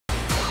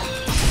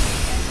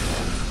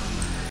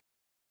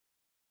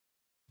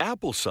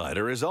Apple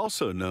cider is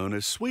also known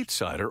as sweet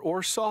cider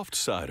or soft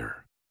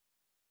cider.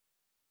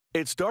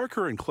 It's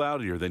darker and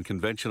cloudier than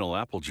conventional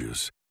apple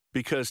juice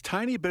because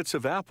tiny bits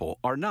of apple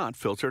are not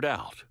filtered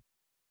out.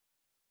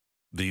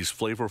 These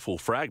flavorful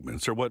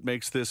fragments are what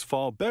makes this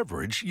fall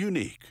beverage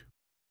unique.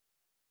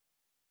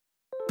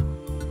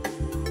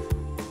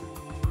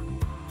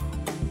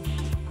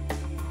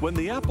 When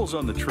the apples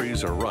on the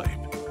trees are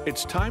ripe,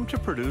 it's time to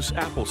produce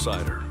apple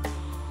cider.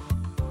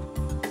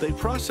 They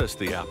process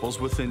the apples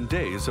within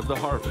days of the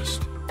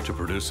harvest to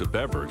produce a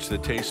beverage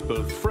that tastes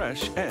both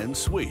fresh and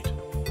sweet.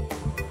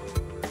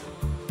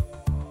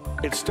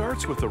 It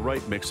starts with the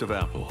right mix of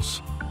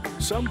apples.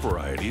 Some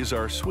varieties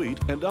are sweet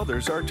and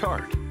others are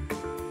tart.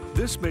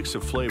 This mix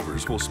of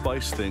flavors will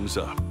spice things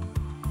up.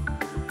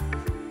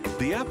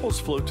 The apples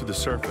float to the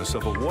surface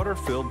of a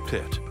water-filled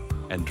pit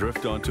and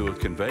drift onto a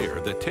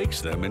conveyor that takes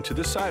them into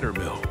the cider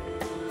mill.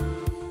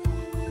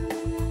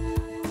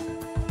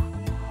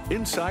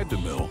 Inside the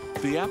mill,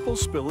 the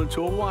apples spill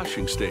into a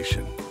washing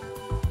station.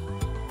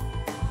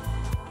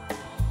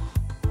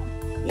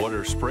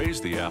 Water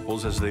sprays the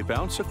apples as they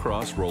bounce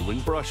across rolling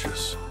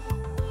brushes.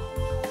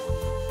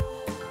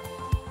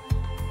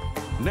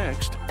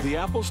 Next, the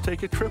apples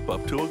take a trip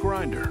up to a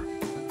grinder.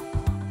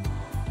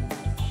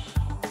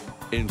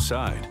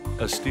 Inside,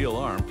 a steel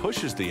arm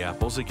pushes the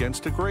apples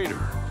against a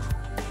grater.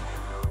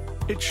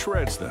 It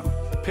shreds them,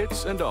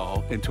 pits and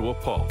all, into a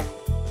pulp.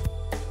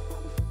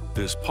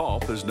 This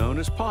pulp is known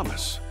as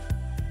pomace.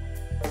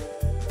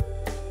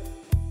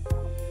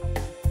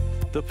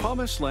 The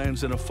pomace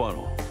lands in a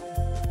funnel.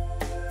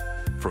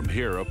 From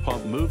here, a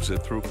pump moves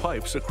it through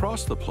pipes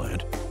across the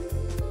plant,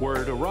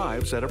 where it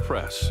arrives at a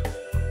press.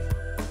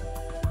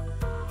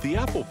 The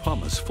apple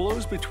pomace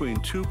flows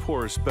between two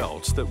porous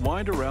belts that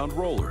wind around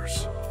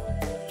rollers.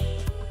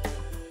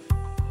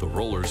 The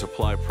rollers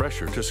apply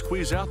pressure to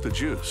squeeze out the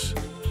juice.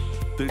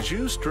 The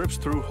juice drips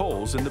through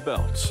holes in the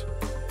belts.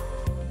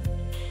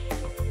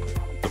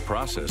 The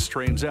process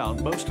strains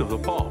out most of the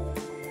pulp,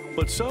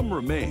 but some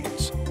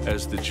remains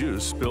as the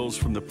juice spills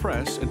from the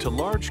press into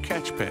large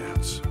catch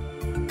pans.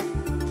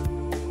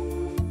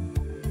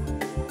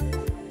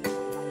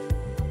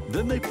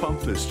 Then they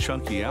pump this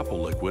chunky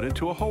apple liquid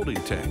into a holding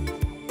tank.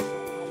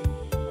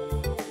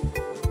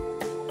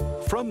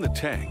 From the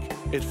tank,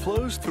 it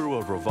flows through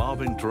a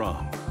revolving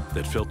drum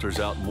that filters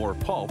out more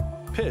pulp,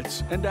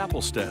 pits, and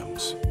apple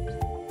stems.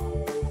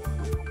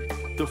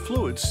 The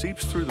fluid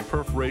seeps through the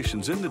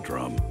perforations in the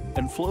drum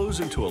and flows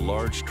into a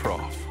large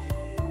trough.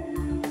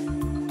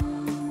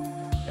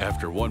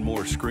 After one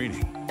more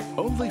screening,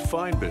 only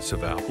fine bits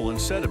of apple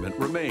and sediment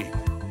remain.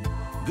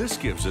 This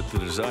gives it the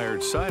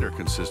desired cider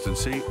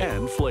consistency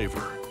and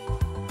flavor.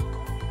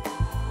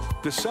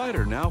 The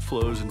cider now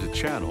flows into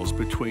channels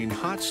between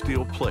hot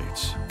steel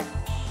plates.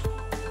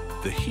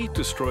 The heat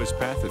destroys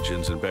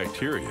pathogens and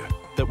bacteria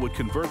that would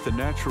convert the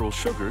natural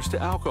sugars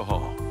to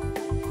alcohol.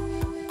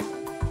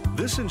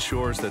 This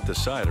ensures that the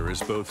cider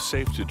is both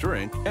safe to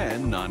drink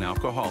and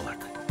non-alcoholic.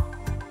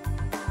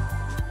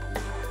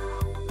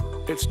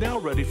 It's now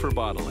ready for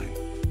bottling.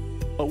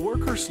 A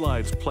worker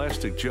slides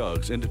plastic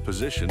jugs into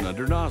position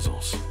under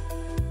nozzles.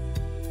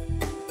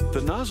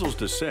 The nozzles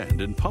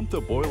descend and pump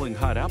the boiling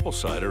hot apple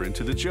cider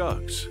into the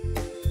jugs.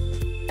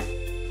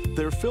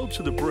 They're filled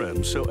to the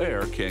brim so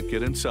air can't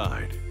get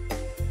inside.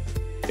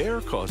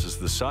 Air causes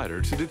the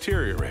cider to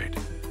deteriorate.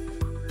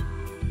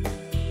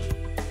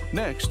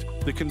 Next,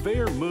 the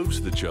conveyor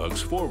moves the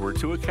jugs forward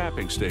to a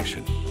capping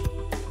station.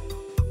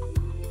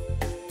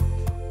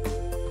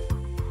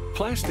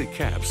 Plastic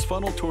caps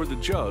funnel toward the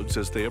jugs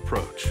as they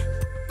approach.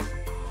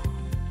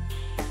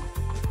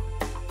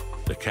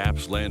 The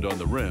caps land on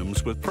the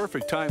rims with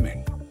perfect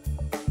timing.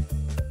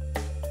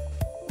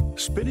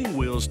 Spinning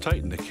wheels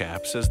tighten the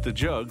caps as the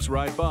jugs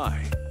ride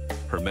by,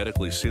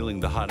 hermetically sealing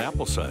the hot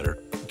apple cider,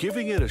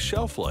 giving it a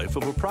shelf life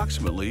of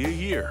approximately a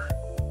year.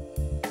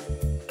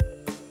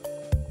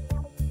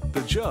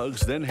 The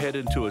jugs then head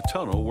into a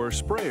tunnel where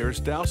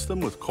sprayers douse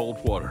them with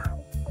cold water.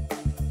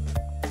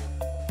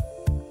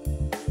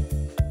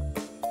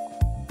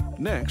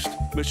 Next,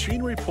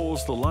 machinery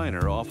pulls the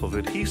liner off of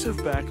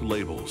adhesive-backed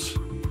labels.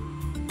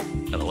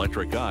 An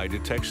electric eye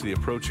detects the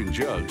approaching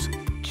jugs,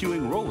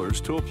 cueing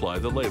rollers to apply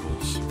the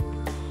labels.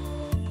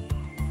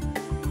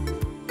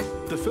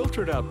 The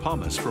filtered-out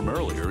pomace from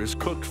earlier is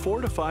cooked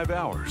 4 to 5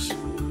 hours.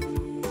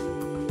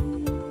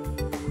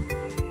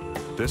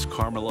 This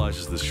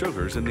caramelizes the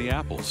sugars in the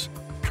apples,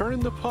 turning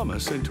the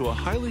pomace into a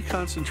highly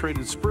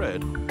concentrated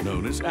spread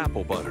known as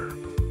apple butter.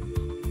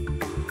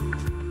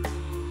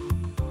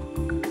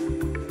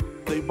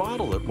 They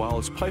bottle it while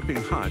it's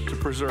piping hot to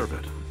preserve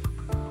it.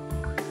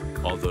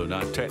 Although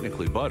not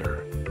technically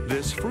butter,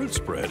 this fruit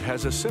spread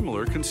has a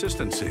similar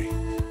consistency.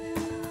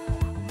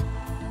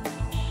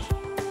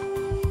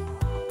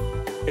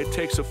 It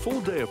takes a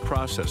full day of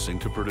processing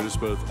to produce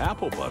both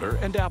apple butter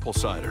and apple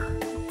cider.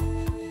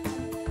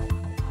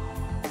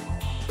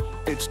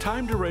 It's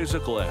time to raise a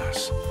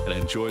glass and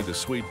enjoy the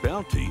sweet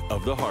bounty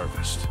of the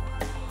harvest.